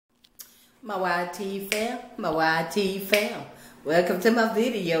My YT fam, my YT fam. Welcome to my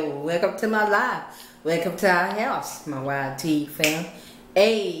video, welcome to my live, welcome to our house, my YT fam.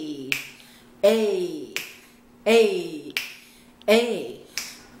 Hey, hey, hey, hey,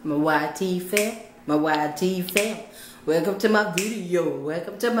 my YT fam, my YT fam. Welcome to my video,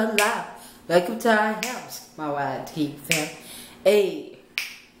 welcome to my live, welcome to our house, my YT fam. Hey,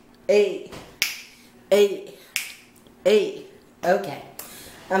 hey, hey, hey, okay.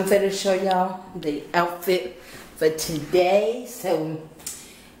 I'm finna show y'all the outfit for today, so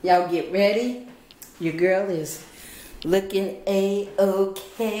y'all get ready. Your girl is looking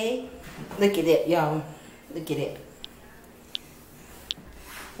a-okay. Look at it, y'all. Look at it.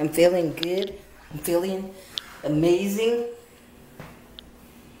 I'm feeling good. I'm feeling amazing.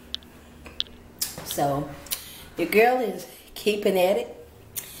 So your girl is keeping at it,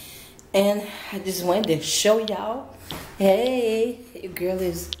 and I just wanted to show y'all. Hey, your girl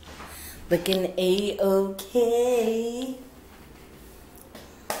is looking a-okay.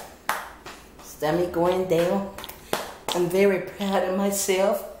 Stomach going down. I'm very proud of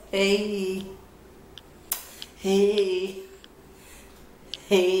myself. Hey, hey,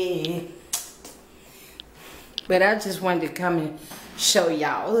 hey. But I just wanted to come and show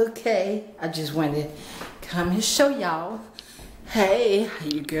y'all, okay? I just wanted to come and show y'all. Hey, how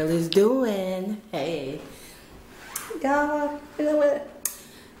your girl is doing? Hey. Y'all, you know what?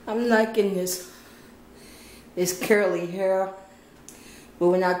 I'm liking this curly hair. But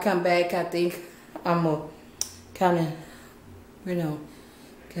when I come back, I think I'm gonna kind of, you know,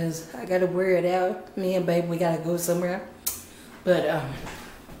 because I gotta wear it out. Me and babe, we gotta go somewhere. But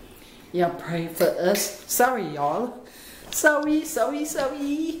y'all pray for us. Sorry, y'all. Sorry.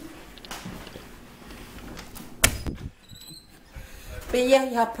 But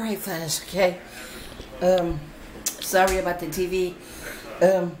yeah, y'all pray for us, okay? Sorry about the TV.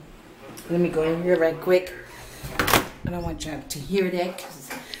 Let me go in here right quick. I don't want y'all to hear that.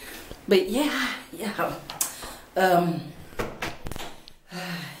 But yeah.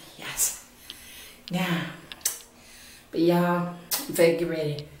 Yes. Now. But y'all, better get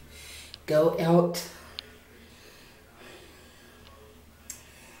ready. Go out.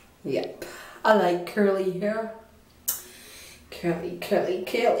 Yep. I like curly hair.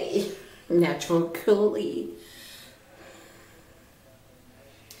 Curly. Natural curly.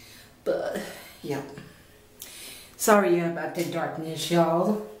 But, yep. Sorry about the darkness,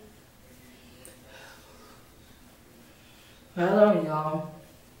 y'all. Hold on, y'all.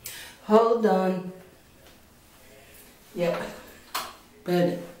 Hold on. Yep.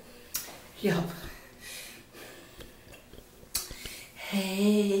 But, yep.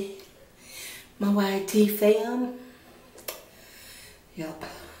 Hey, my YT fam. Yep.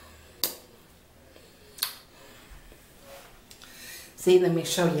 See, let me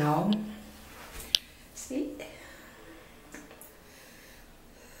show y'all. See?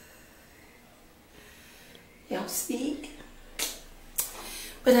 Y'all see?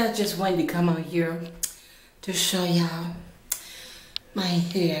 But I just wanted to come out here to show y'all my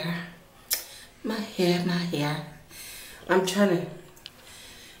hair. My hair. I'm trying to,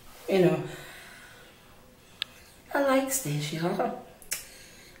 you know, I like this, y'all.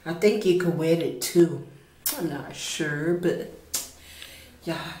 I think you could wear it too. I'm not sure, but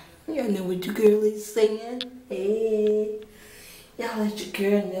y'all know what your girl is saying. Hey, y'all let your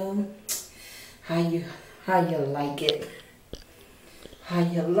girl know how you like it. How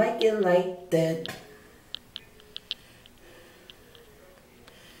you like it like that.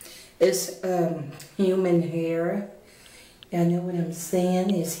 It's human hair. Y'all know what I'm saying?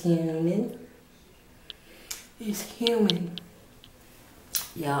 It's human. It's human.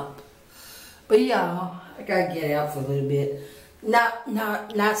 Yup. But y'all, I gotta get out for a little bit. Not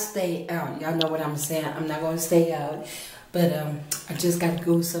stay out. Y'all know what I'm saying. I'm not gonna stay out, but I just gotta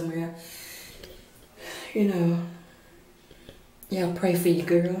go somewhere. You know, y'all pray for your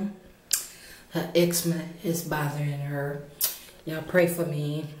girl. Her eczema is bothering her. Y'all pray for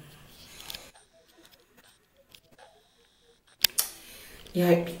me.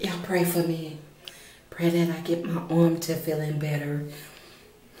 Y'all pray for me. Pray that I get my arm to feeling better.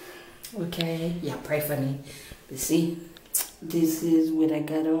 Okay, y'all pray for me. But see. This is what I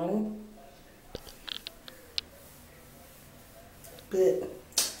got on. But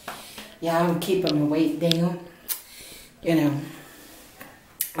yeah, I'm keeping my weight down. You know,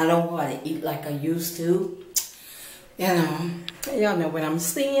 I don't want to eat like I used to. You know, y'all know what I'm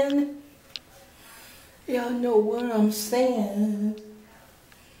saying. Y'all know what I'm saying.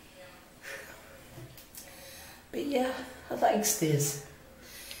 But yeah, I likes this.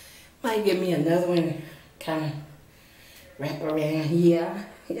 Might give me another one, kind of wrap around here.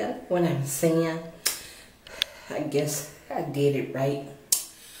 Yeah, what I'm saying. I guess I did it right.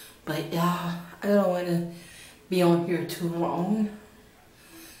 But y'all, I don't want to be on here too long.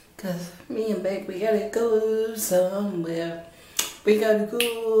 Cause me and babe, we gotta go somewhere. We gotta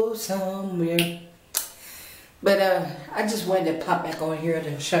go somewhere. But I just wanted to pop back on here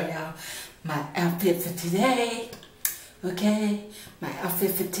to show y'all my outfit for today. Okay? My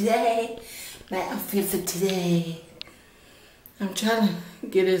outfit for today. My outfit for today. I'm trying to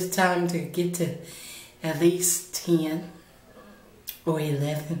get this time to get to at least 10 or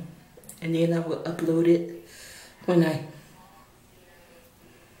 11. And then I will upload it when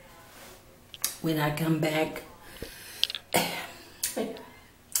I come back.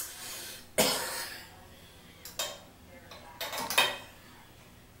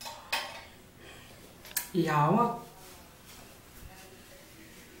 Y'all,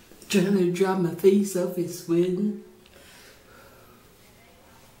 trying to dry my face off and sweating.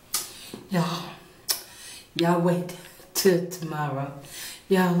 Y'all wait till tomorrow.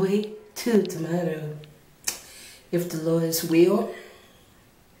 Y'all wait till tomorrow. If the Lord's will.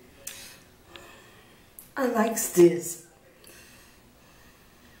 I likes this.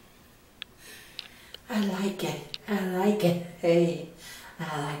 I like it. I like it. Hey,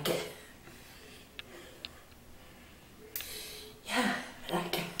 I like it. Yeah, I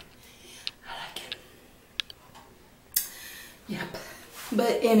like it. I like it. Yep.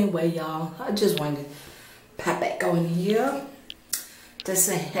 But anyway, y'all, I just wanted to pop back on here to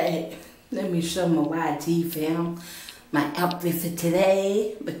say, hey, let me show my YT fam my outfit for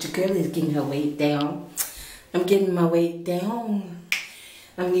today. But your girl is getting her weight down. I'm getting my weight down.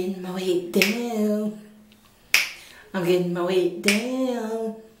 I'm getting my weight down. I'm getting my weight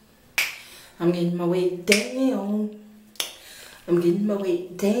down. I'm getting my weight down. I'm getting my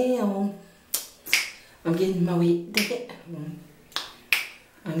weight down. I'm getting my weight down.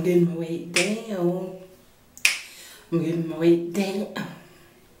 I'm getting my weight down. I'm getting my weight down.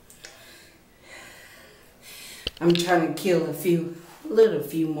 I'm trying to kill a few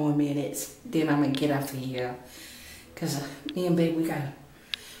more minutes. Then I'm gonna get off of here. Cause me and babe, we gotta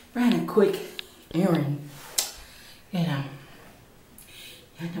run a quick errand. You know.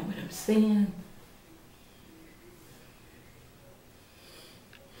 Y'all know what I'm saying?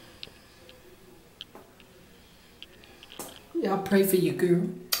 Y'all pray for your girl.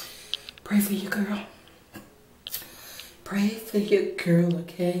 Pray for your girl. Pray for your girl,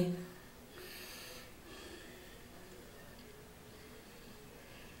 okay?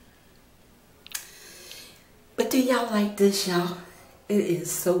 But do y'all like this, y'all? It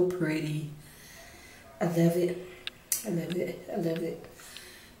is so pretty. I love it. I love it. I love it.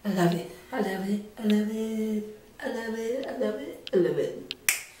 I love it. I love it. I love it. I love it. I love it. I love it.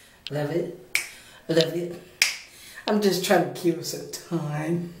 Love it. I love it. I'm just trying to kill some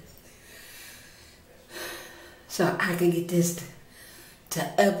time so I can get this to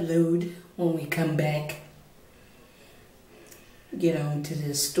upload when we come back. Get on to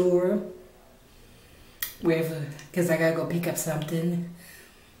the store, wherever, because I gotta go pick up something.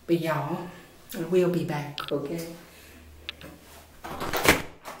 But y'all, we'll be back, okay?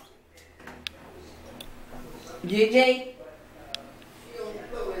 JJ?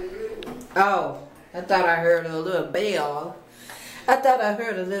 Oh. I thought I heard a little bell. I thought I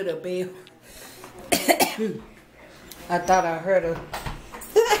heard a little bell. I thought I heard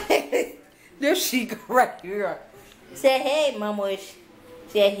a... There she go right here. Say hey, Mama.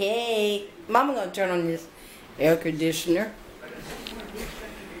 Say hey. Mama gonna turn on this air conditioner.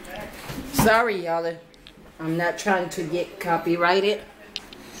 Sorry, y'all. I'm not trying to get copyrighted.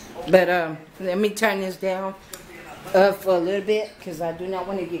 But let me turn this down for a little bit, because I do not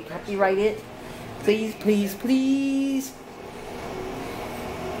want to get copyrighted. Please, please, please.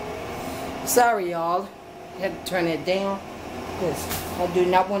 Sorry, y'all. Had to turn it down because I do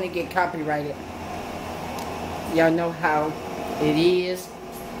not want to get copyrighted. Y'all know how it is.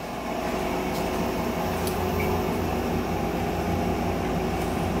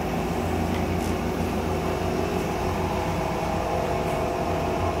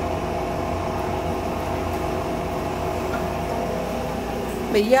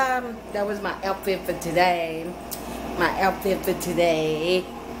 But yeah, that was my outfit for today. My outfit for today.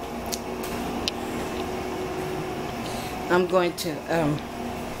 I'm going to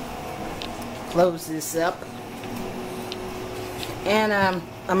close this up. And I'm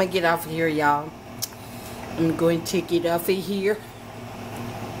going to get off of here, y'all. I'm going to get off of here.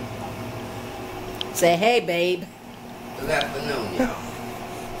 Say hey, babe. Good afternoon,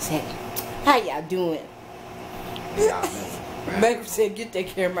 y'all. Say, how y'all doing? Babe said, get that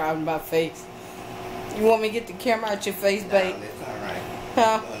camera out of my face. You want me to get the camera out your face, babe? No, that's all right.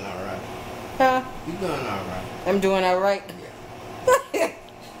 Huh? Doing all right. Huh? You doing all right? I'm doing all right. Yeah.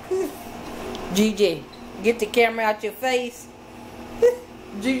 Gigi, get the camera out your face.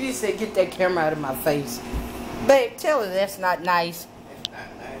 Gigi said, get that camera out of my face. Babe, tell her that's not nice. It's not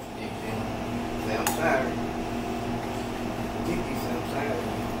nice, Gigi. Say I'm sorry. Gigi, say I'm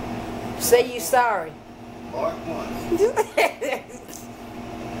sorry. Say you sorry. Bark once.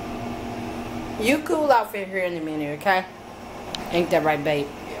 You cool off in here in a minute, okay? Ain't that right, babe?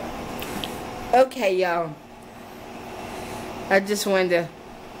 Yeah. Okay, y'all. I just wanted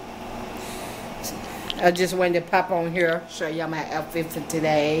to pop on here, show y'all my outfit for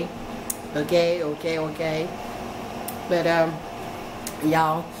today. Okay. But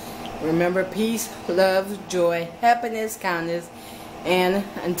y'all, remember, peace, love, joy, happiness, kindness, and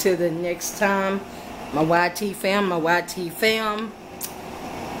until the next time, my YT fam.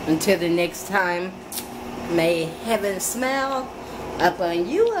 Until the next time, may heaven smile up on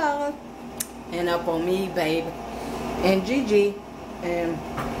you all and up on me, babe, and Gigi. And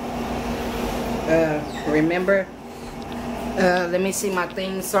remember, let me see my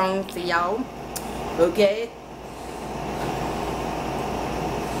theme song for y'all. Okay,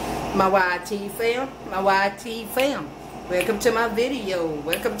 my YT fam, welcome to my video,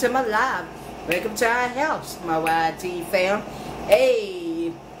 welcome to my live, welcome to our house, my YT fam.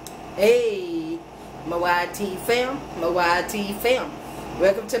 Hey, my YT fam,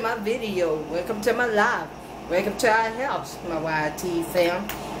 welcome to my video, welcome to my live, welcome to our house, my YT fam.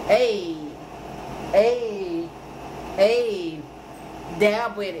 Hey,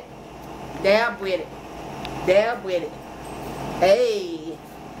 dab with it. Hey,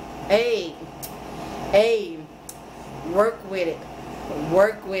 work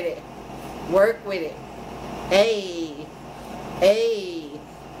with it. Hey,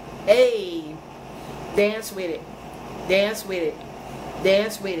 dance with it.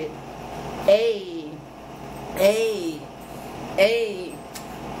 Hey,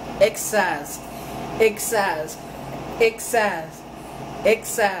 exercise.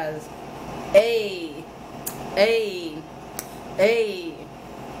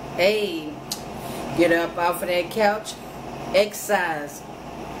 Hey, get up off of that couch, exercise.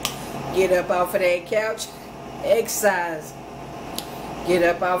 Get up off of that couch, exercise. Get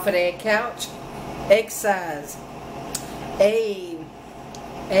up off of that couch, exercise. Hey,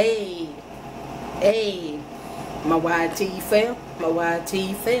 my YT fam,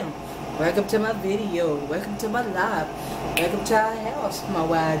 welcome to my video, welcome to my live, welcome to our house, my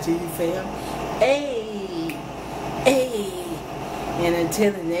YT fam. Hey, and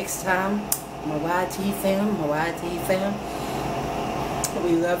until the next time, my YT fam,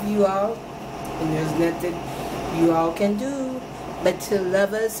 we love you all, and there's nothing you all can do but to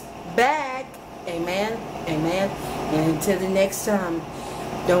love us back. Amen. And until the next time,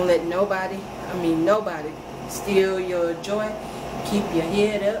 don't let nobody steal your joy. Keep your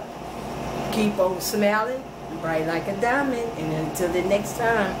head up, keep on smiling, bright like a diamond. And until the next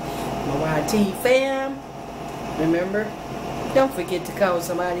time, my YT fam, remember, don't forget to call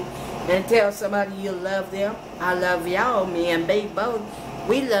somebody and tell somebody you love them. I love y'all, me and babe both.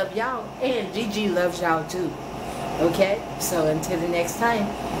 We love y'all, and Gigi loves y'all too. Okay, so until the next time,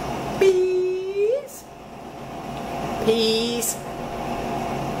 peace.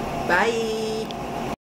 Bye.